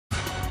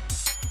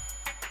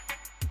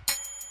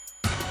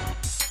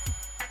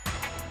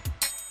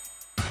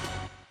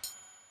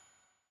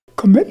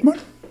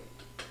commitment.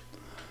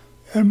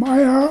 And my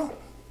era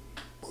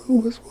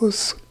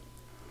was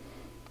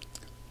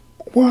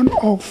one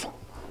of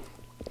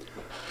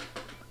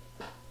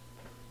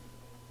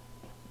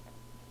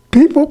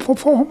people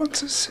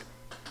performances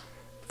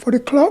for the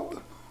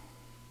club,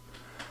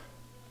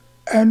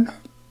 and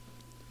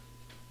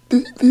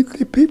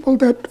the people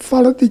that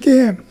followed the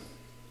game.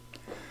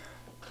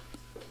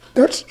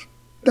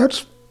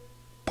 That's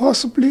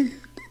possibly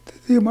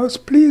the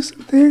most pleasing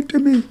thing to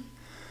me,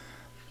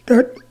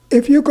 that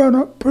if you're going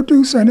to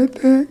produce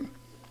anything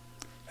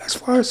as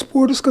far as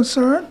sport is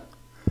concerned,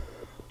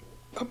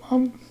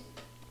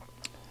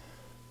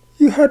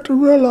 you had to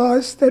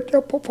realize that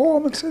your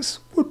performances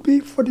would be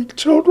for the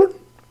children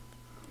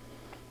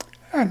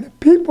and the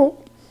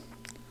people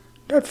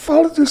that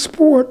follow the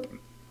sport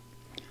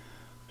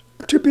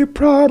to be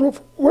proud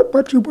of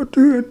what you were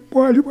doing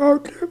while you were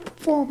out there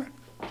performing.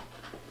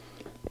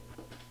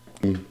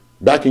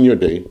 Back in your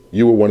day,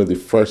 you were one of the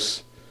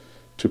first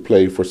to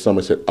play for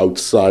Somerset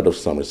outside of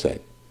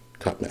Somerset,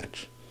 cup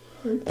match.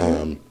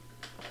 Okay.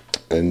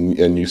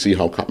 And you see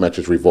how cup match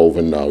is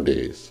revolving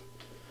nowadays.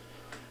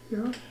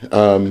 Yeah.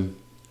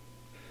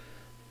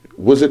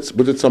 Was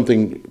it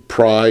something,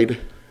 pride,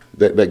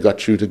 that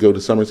got you to go to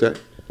Somerset?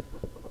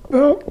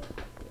 Well,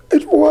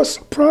 it was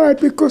pride,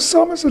 because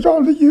Somerset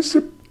only used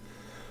to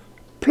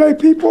play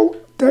people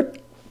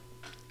that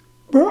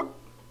were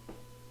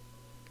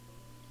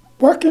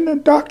working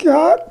in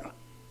dockyard,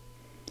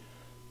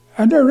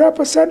 and they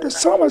represented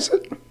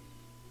Somerset.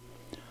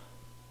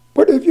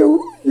 But if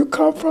you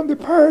come from the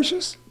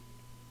parishes,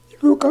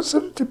 you were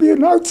considered to be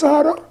an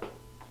outsider.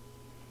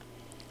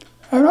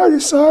 And I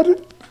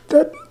decided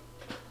that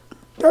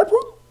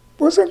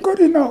wasn't good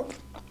enough.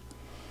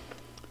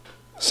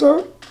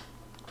 So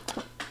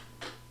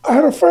I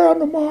had a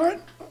friend of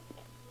mine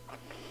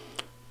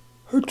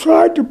who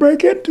tried to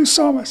break into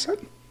Somerset,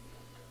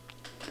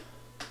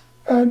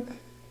 and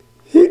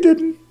he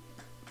didn't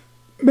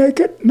make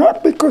it,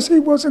 not because he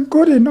wasn't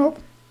good enough,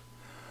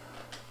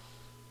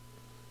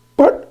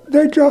 but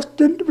they just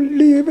didn't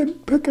believe in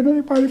picking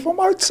anybody from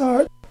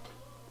outside.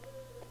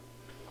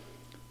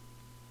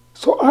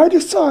 So I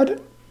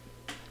decided,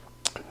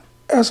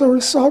 as a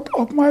result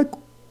of my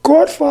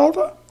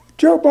godfather,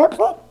 Joe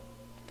Butler,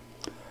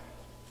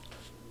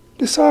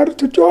 decided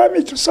to join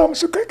me to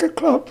Somerset Cricket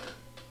Club.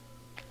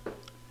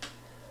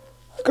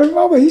 I can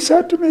remember he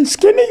said to me,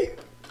 "Skinny,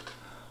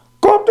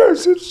 come there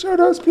and show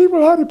those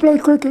people how to play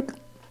cricket."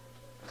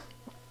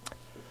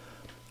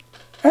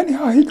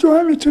 Anyhow, he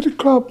joined me to the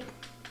club.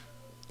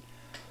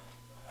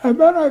 And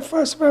when I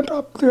first went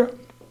up there,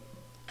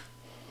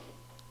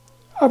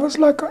 I was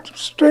like a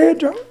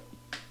stranger.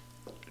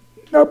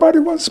 Nobody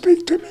would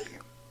speak to me.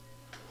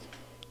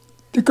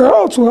 The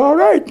girls were all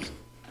right.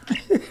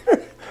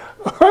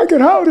 I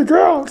could handle the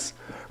girls,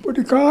 but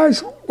the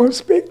guys wouldn't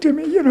speak to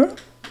me, you know.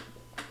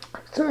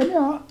 So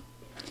anyhow,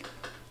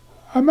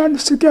 I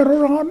managed to get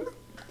around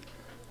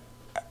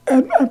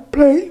and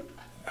play,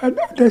 and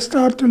they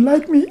started to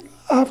like me.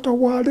 After a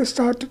while, they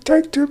started to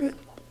take to me.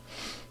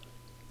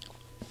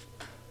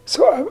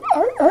 So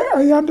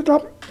I ended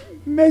up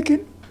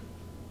making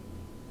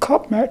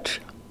cup match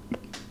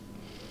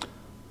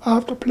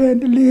after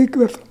playing the league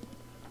with them.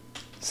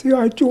 See,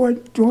 I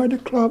joined the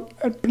club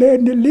and played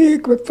in the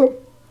league with them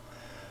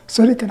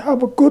so they can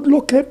have a good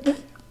look at me.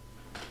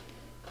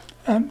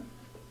 And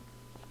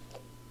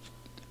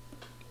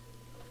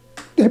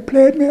they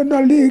played me in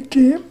the league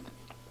team,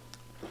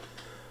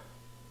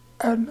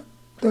 and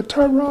the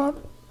turnaround,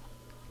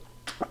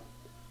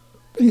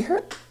 we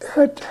had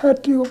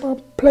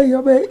to play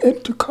away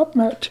into cup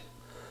match,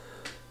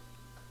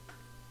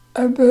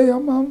 and they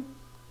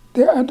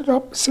ended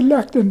up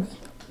selecting me.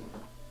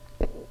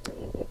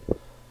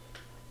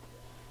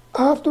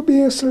 After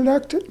being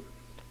selected,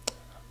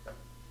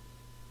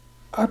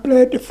 I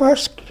played the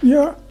first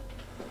year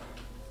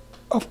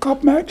of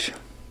cup match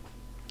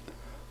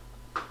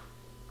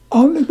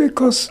only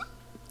because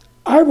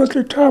I was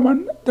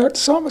determined that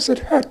Somerset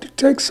had to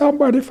take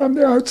somebody from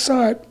the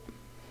outside.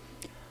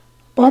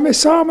 Bummy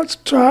Salmons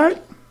tried,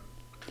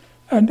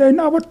 and they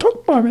never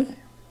took Bummy.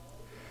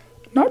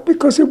 Not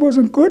because he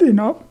wasn't good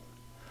enough,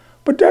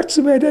 but that's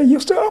the way they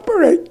used to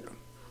operate.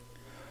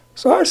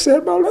 So I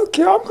said, well,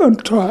 okay, I'm going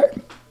to try.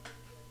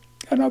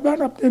 And I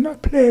went up there and I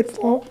played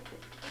for.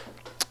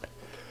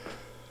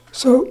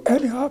 So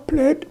anyhow, I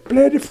played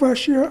the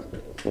first year.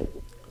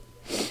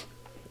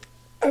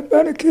 And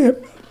then it came.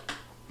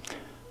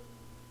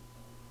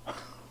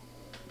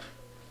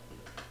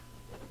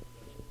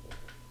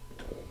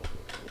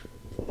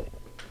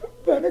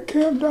 Then it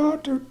came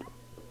down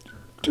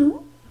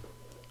to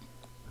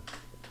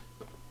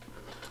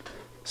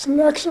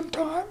selection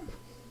time.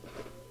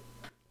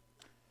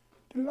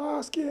 The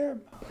last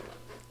game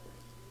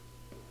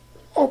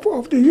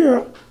of the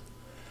year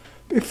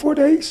before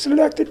they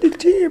selected the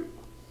team.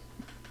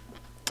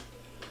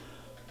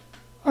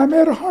 I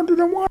made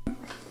 101.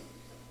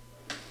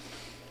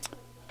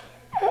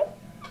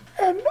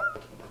 And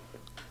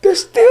they're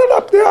still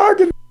up there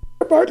arguing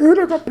about who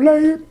they're going to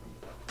play.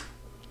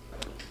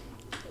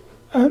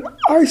 And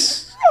I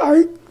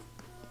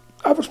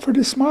was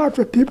pretty smart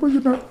with people,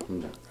 you know.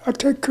 I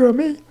take care of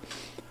me.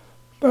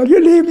 But you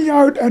leave me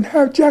out and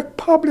have Jack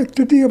Public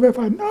to deal with.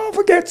 I never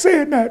forget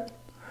saying that.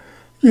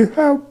 You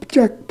have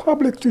Jack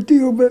Public to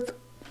deal with.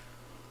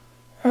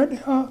 And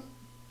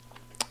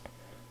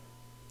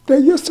they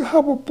used to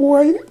have a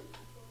boy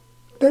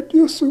that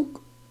used to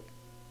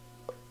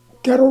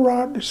get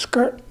around the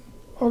skirt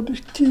of the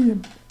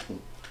team.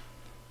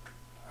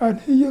 And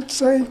he would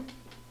say,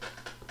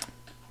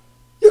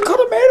 "You could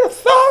have made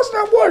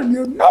 1,001.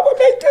 You'd never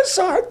make this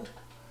side."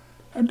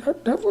 And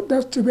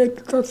that's the way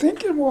the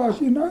thinking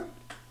was, you know.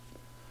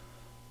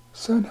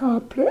 So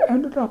now I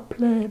ended up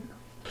playing.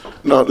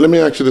 Now, let me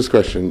ask you this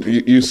question.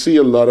 You see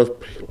a lot of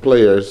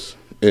players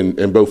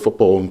in both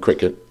football and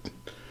cricket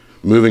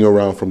moving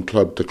around from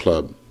club to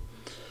club.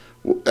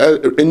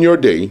 In your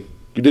day,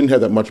 you didn't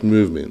have that much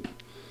movement.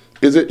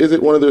 Is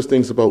it one of those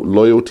things about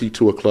loyalty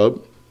to a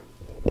club?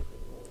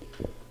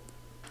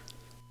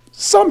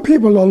 Some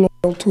people are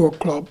loyal to a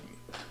club,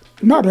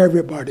 not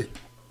everybody.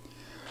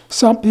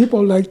 Some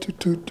people like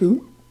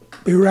to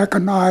be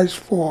recognized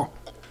for,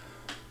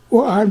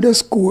 well, I'm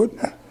this good,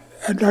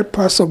 and that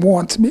person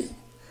wants me,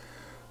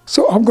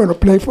 so I'm going to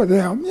play for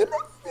them. You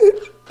know,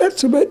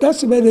 that's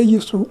the way they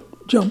used to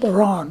jump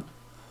around.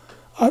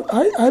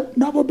 I've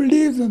never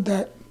believed in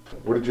that.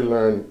 What did you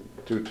learn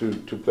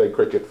to play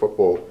cricket,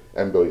 football,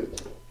 and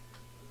billiards?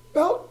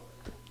 Well,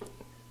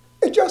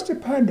 it just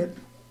depended.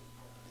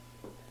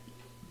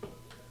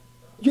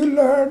 You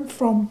learn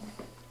from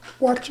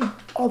watching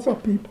other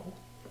people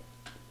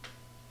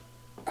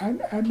and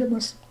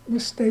the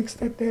mistakes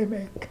that they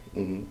make.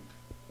 Mm-hmm.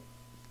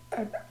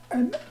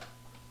 And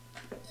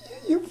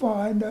you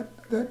find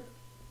that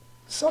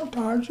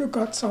sometimes you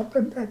got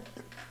something that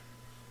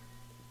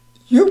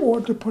you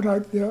want to put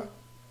out there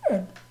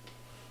and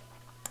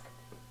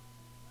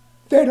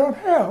they don't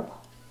have.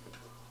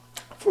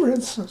 For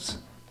instance,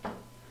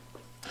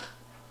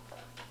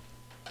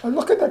 I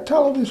looked at the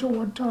television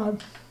one time,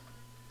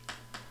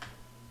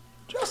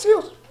 just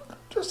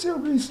here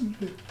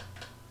recently,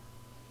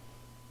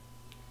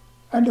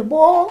 and the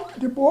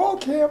ball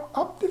came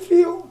up the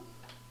field,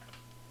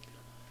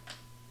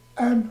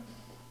 and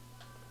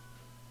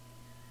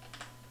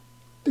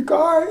the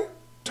guy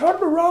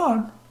turned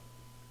around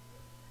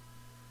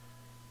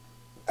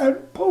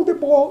and pulled the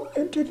ball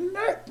into the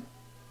net.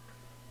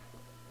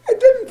 It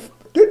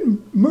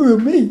didn't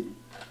move me.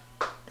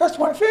 That's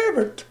my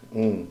favorite,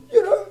 you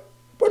know.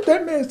 But they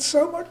made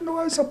so much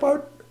noise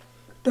about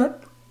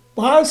that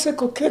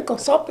bicycle kick or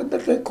something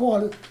that they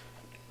call it.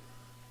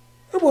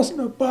 It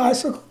wasn't a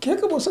bicycle kick,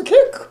 it was a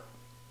kick.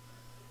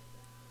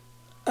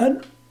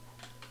 And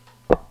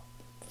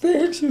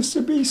things used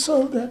to be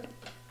so that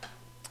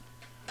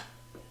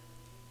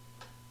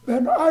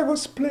when I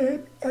was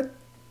playing at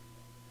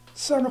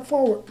center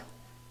forward,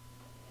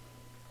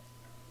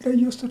 they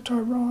used to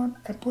turn around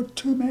and put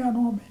two men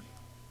on me.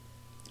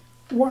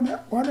 One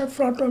in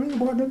front of me,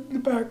 one in the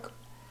back.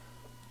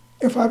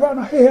 If I ran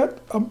ahead,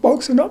 I'm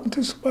bouncing up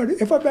into somebody.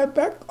 If I went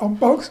back, I'm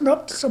bouncing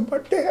up to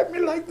somebody. They had me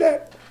like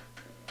that.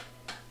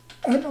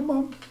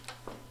 And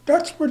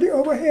that's where the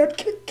overhead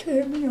kick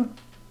came in.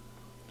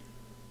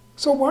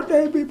 So one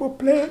day we were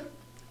playing,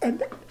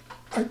 and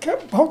I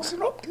kept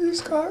bouncing up to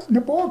these guys, and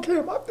the ball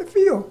came up the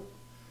field.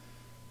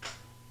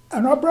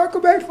 And I broke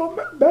away from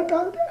it, bent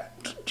out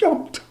and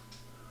jumped,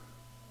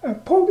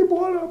 and pulled the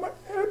ball on my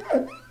head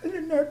and in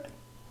the net.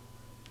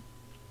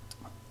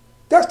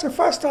 That's the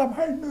first time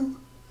I knew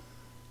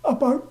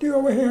about the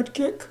overhead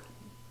kick,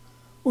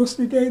 was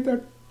the day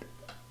that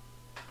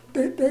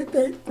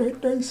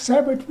they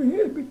severed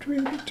me in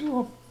between the two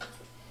of them.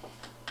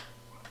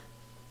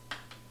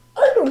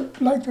 I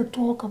don't like to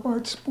talk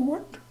about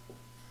sport,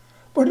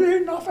 but there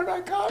ain't nothing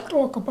I can't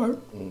talk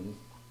about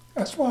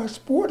as far as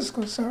sport is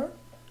concerned.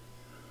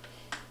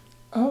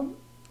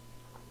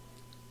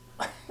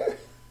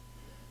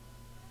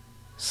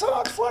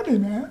 Sounds funny,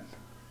 man.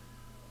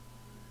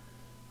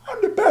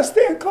 I'm the best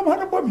thing come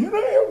out of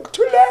Bermuda,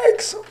 2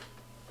 legs.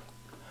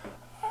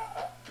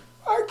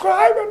 I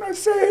cried when I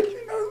said,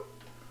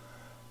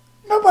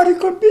 nobody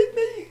could beat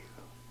me.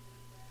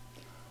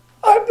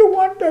 I'm the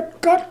one that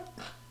got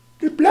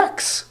the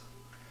blacks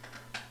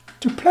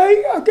to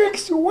play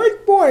against the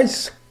white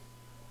boys,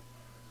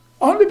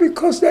 only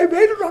because they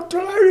waited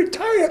until I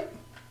retired.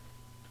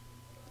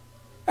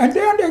 And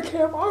then they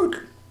came out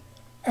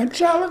and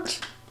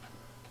challenged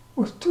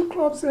with 2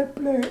 clubs they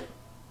played.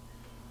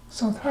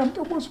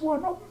 Southampton was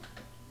one of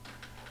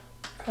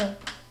them.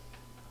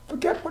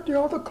 Forget what the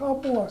other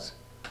club was.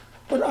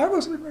 But I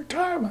was in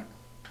retirement.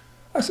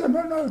 I said,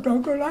 no,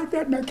 don't go like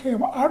that. And I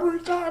came out of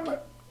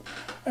retirement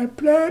and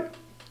played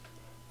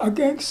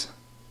against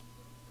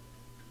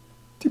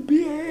the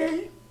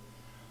BAA.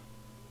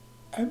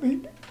 And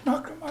we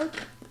knocked them out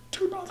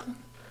 2-0.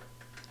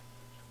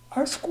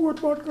 I scored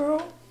 1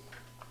 goal.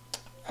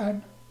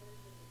 And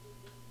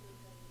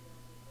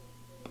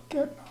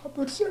again,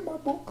 it's in my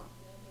book.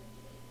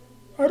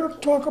 I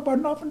don't talk about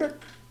nothing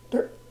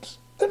that's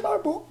in my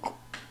book.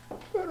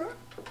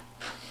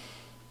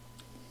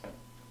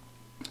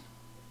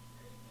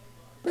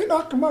 They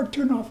knocked him out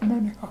 2-0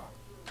 anyhow.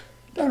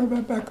 Then I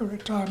went back to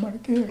retirement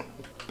again.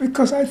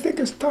 Because I think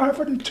it's time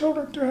for the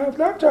children to have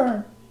that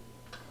time.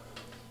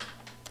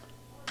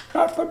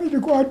 Not for me to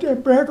go out there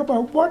and brag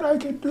about what I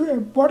can do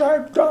and what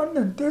I've done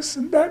and this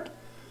and that.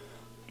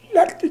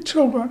 Let the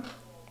children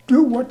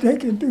do what they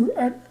can do.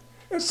 And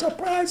it's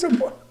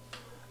surprising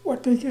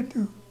what they can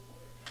do.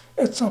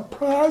 It's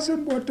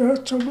surprising what those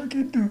children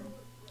can do.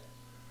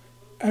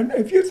 And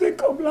if you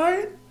think I'm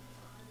lying,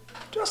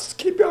 just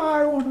keep your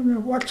eye on them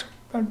and watch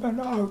them when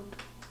they're out.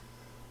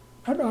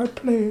 And I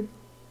played.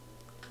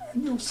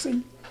 And you'll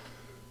see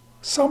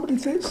some of the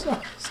things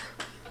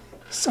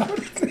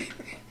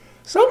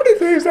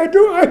I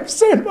do, I'm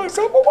saying to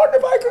myself, I wonder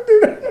if I could do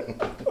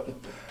that.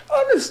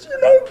 Honest,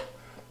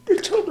 the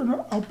children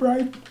are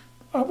bright.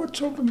 Our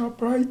children are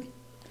bright.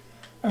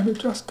 And we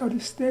just got to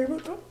stay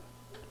with them,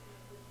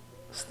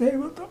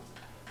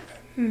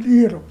 and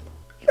lead them.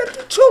 Let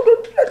the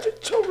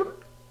children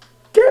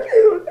get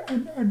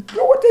in and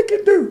do what they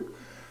can do.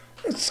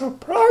 It's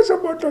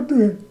surprising what they're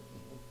doing.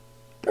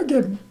 They're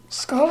getting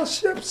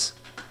scholarships.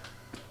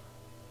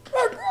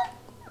 A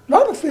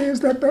lot of things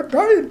that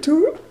they're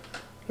into,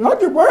 a lot of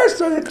the words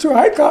they're into,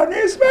 I can't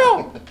even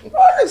spell.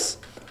 Honest,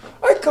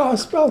 I can't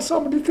spell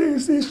some of the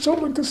things these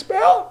children can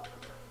spell.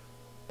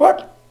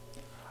 But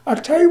I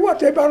tell you what,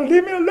 they better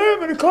leave me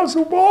alone when it comes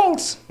to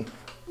balls.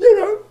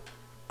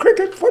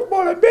 Cricket,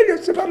 football, and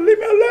billiards, they better leave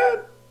me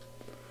alone.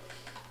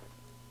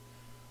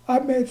 I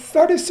made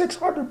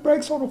 3,600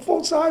 breaks on a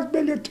full-size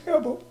billiard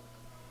table.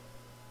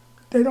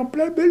 They don't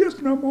play billiards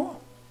no more.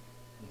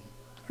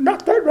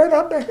 Knocked that right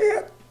out the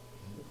head.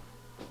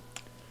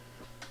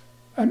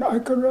 And I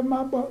can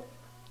remember,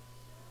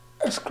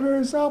 as clear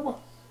as ever,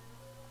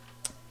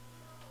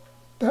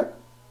 that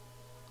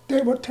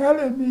they were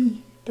telling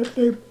me that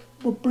they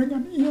were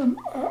bringing in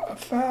a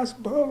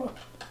fast bowler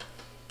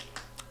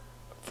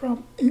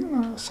from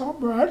England or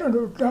somewhere. I don't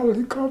know where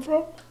he come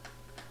from.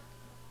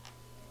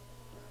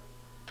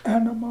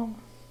 And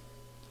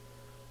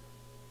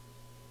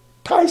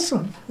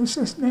Tyson is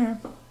his name.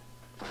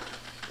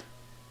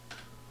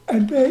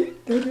 And they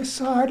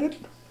decided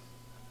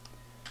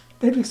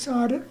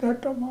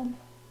that,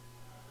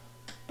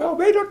 well,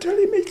 wait until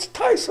he meets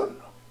Tyson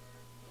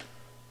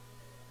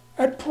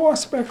at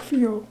Prospect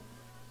Field.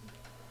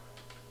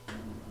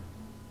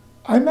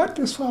 I met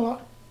this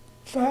fella,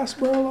 fast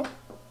bowler,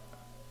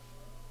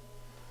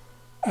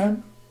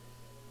 and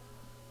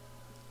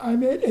I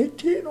made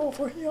 18 off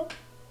of him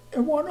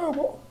in 1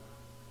 over.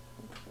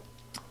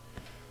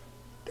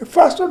 The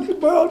first one he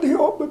bowled, he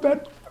opened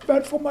the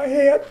bat for my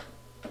head,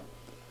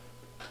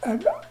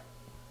 and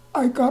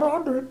I got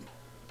under it.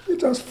 He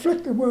just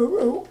flicked it,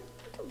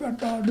 went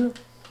down there.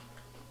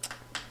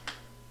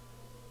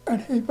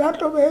 And he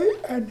went away,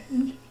 and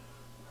he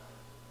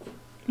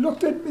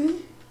looked at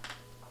me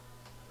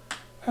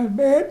and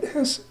made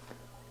his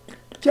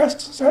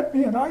gestures at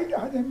me, and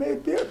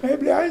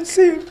maybe I didn't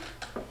see him.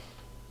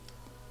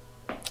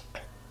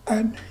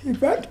 And he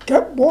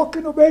kept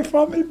walking away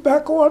from me,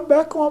 back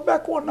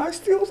on. I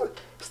still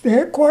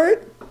stayed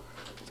quiet.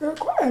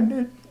 And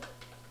the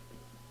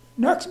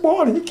next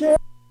ball he came.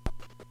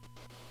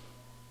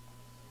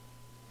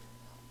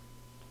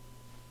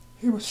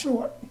 He was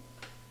short.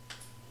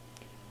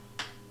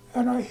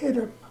 And I hit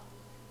him.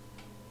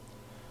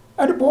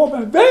 And the ball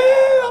went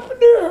way up in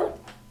the air.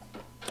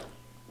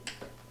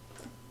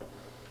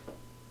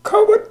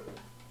 Covered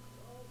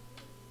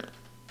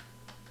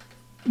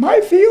my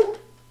field,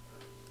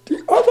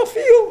 the other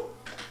field,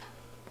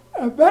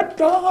 and went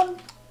down.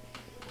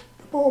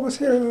 The ball was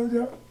here.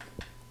 There.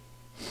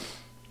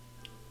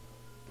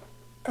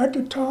 At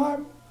the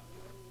time,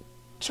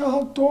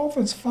 Charles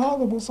Dolphin's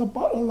father was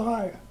about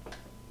alive.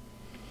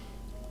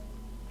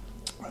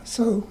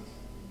 So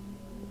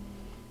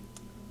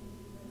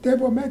they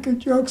were making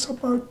jokes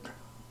about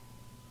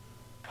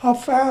how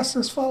fast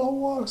this fellow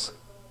was.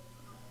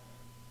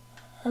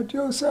 And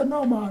Joe said,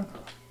 no, man.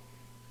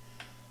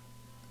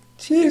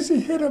 Geez, he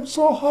hit him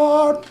so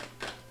hard.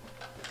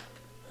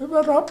 He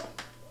went up.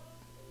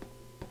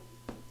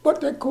 But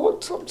they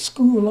called some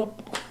school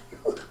up.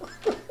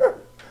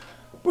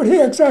 But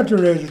he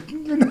exaggerated,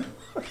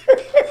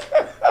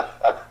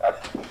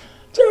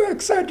 Joe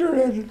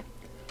exaggerated.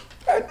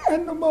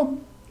 And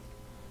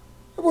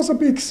it was a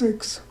big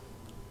 6.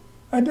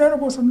 And then it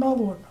was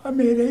another one. I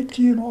made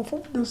 18 off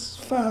of this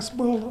fast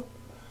bowler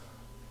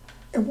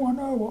in 1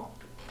 hour.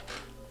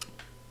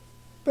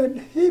 But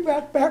he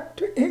went back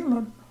to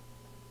England.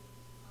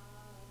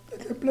 They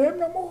didn't play him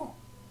no more.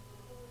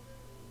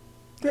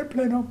 They didn't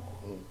play no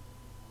more.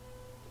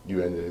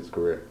 You ended his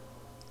career?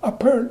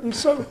 Apparently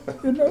so,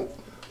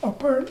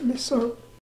 Apparently so.